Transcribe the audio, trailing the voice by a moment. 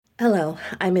Hello,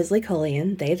 I'm Isley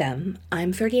Colian, they, them.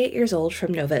 I'm 38 years old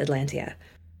from Nova Atlantia.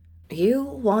 You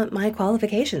want my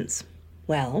qualifications.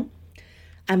 Well,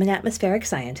 I'm an atmospheric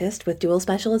scientist with dual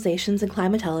specializations in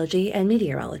climatology and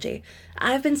meteorology.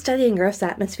 I've been studying Earth's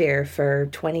atmosphere for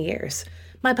 20 years.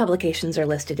 My publications are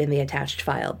listed in the attached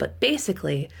file, but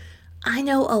basically, I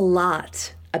know a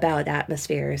lot about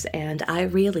atmospheres and I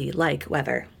really like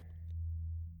weather.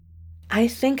 I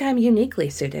think I'm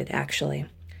uniquely suited, actually.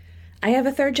 I have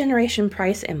a third generation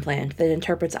Price implant that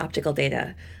interprets optical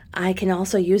data. I can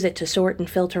also use it to sort and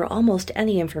filter almost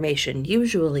any information,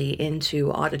 usually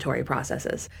into auditory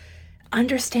processes.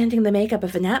 Understanding the makeup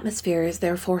of an atmosphere is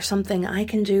therefore something I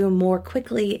can do more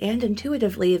quickly and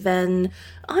intuitively than,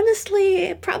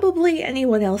 honestly, probably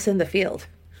anyone else in the field.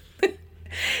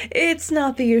 It's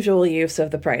not the usual use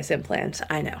of the Price implant,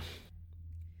 I know.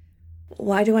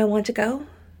 Why do I want to go?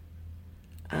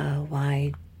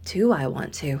 Why do I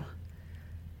want to?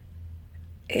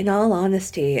 In all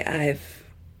honesty,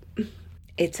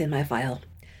 It's in my file.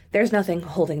 There's nothing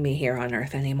holding me here on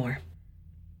Earth anymore.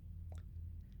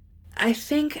 I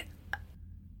think.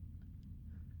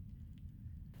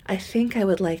 I think I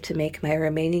would like to make my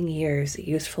remaining years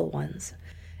useful ones,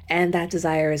 and that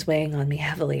desire is weighing on me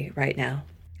heavily right now.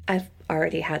 I've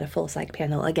already had a full psych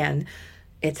panel again.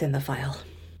 It's in the file.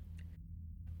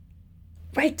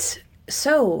 Right,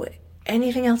 so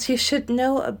anything else you should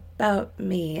know about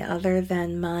me other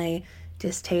than my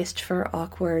distaste for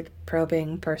awkward,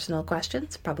 probing personal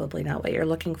questions? Probably not what you're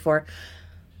looking for.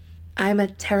 I'm a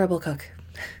terrible cook.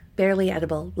 Barely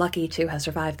edible, lucky to have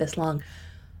survived this long.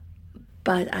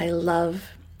 But I love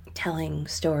telling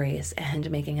stories and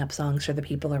making up songs for the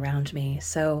people around me,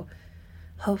 so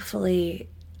hopefully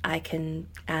I can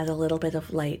add a little bit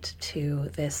of light to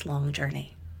this long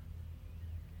journey.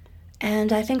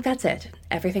 And I think that's it.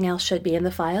 Everything else should be in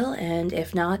the file, and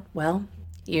if not, well,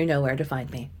 you know where to find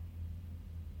me.